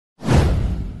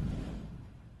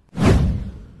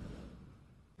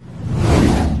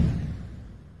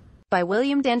by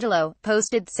William DAngelo,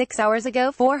 posted 6 hours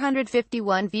ago.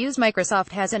 451 views.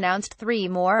 Microsoft has announced 3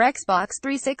 more Xbox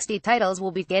 360 titles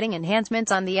will be getting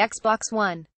enhancements on the Xbox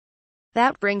One.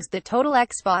 That brings the total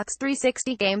Xbox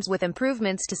 360 games with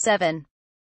improvements to 7.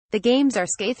 The games are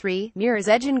Skate 3, Mirror's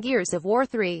Edge and Gears of War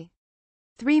 3.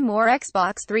 3 more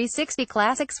Xbox 360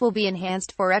 classics will be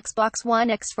enhanced for Xbox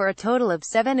One X for a total of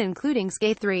 7, including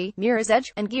Skate 3, Mirror's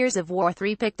Edge, and Gears of War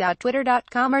 3.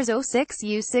 Pic.twitter.com/06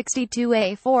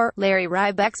 U62A4, Larry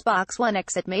Ribe. Xbox One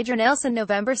X at Major Nelson.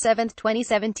 November 7,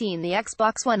 2017. The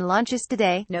Xbox One launches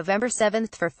today, November 7,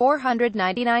 for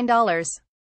 $499.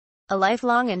 A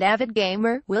lifelong and avid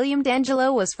gamer, William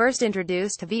DAngelo was first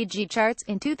introduced to VG charts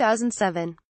in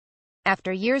 2007.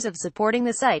 After years of supporting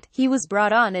the site, he was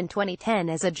brought on in 2010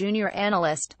 as a junior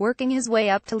analyst, working his way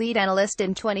up to lead analyst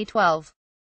in 2012.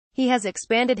 He has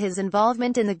expanded his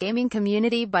involvement in the gaming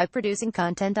community by producing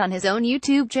content on his own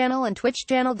YouTube channel and Twitch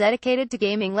channel dedicated to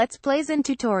gaming let's plays and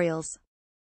tutorials.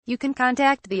 You can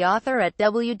contact the author at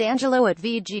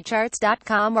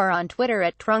wdangelo@vgcharts.com or on Twitter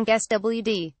at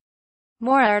TrunkSWD.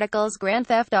 More articles. Grand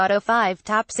Theft Auto 5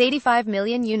 tops 85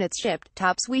 million units shipped.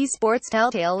 Tops Wii Sports.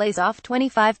 Telltale lays off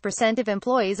 25% of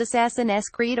employees. Assassin's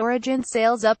Creed Origins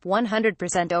sales up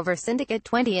 100% over Syndicate.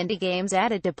 20 indie games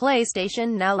added to PlayStation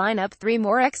Now lineup. 3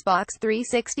 more Xbox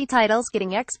 360 titles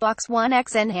getting Xbox One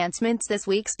X enhancements. This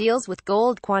week's deals with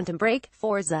Gold: Quantum Break,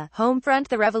 Forza, Homefront,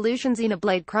 The Revolution,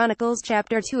 Xenoblade Chronicles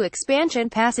Chapter 2 expansion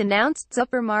pass announced.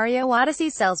 Super Mario Odyssey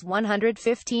sells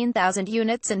 115,000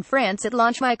 units in France at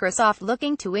launch. Microsoft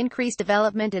looking to increase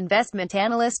development investment.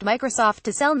 Analyst Microsoft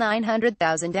to sell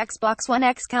 900,000 Xbox One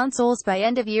X consoles by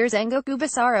end of year. Sengoku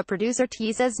Basara producer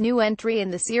teases new entry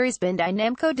in the series. Bandai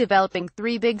Namco developing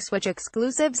 3 big Switch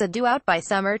exclusives due out by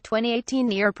summer 2018.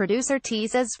 Nier producer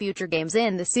teases future games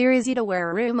in the series.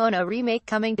 Itaweru Mono remake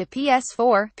coming to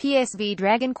PS4. PSV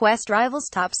Dragon Quest Rivals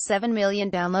tops 7 million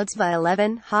downloads by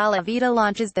 11. Hala Vita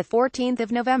launches the 14th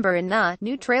of November in Na.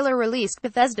 New trailer released.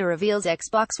 Bethesda reveals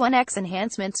Xbox One X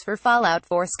enhancements for Fallout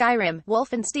 4, Skyrim,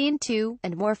 Wolfenstein 2,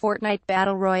 and more. Fortnite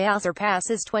Battle Royale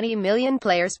surpasses 20 million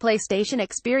players. PlayStation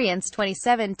Experience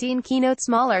 2017 keynote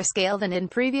smaller scale than in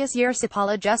previous years.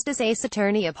 Apollo Justice, Ace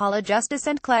Attorney, Apollo Justice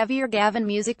and Clavier Gavin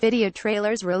music video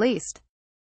trailers released.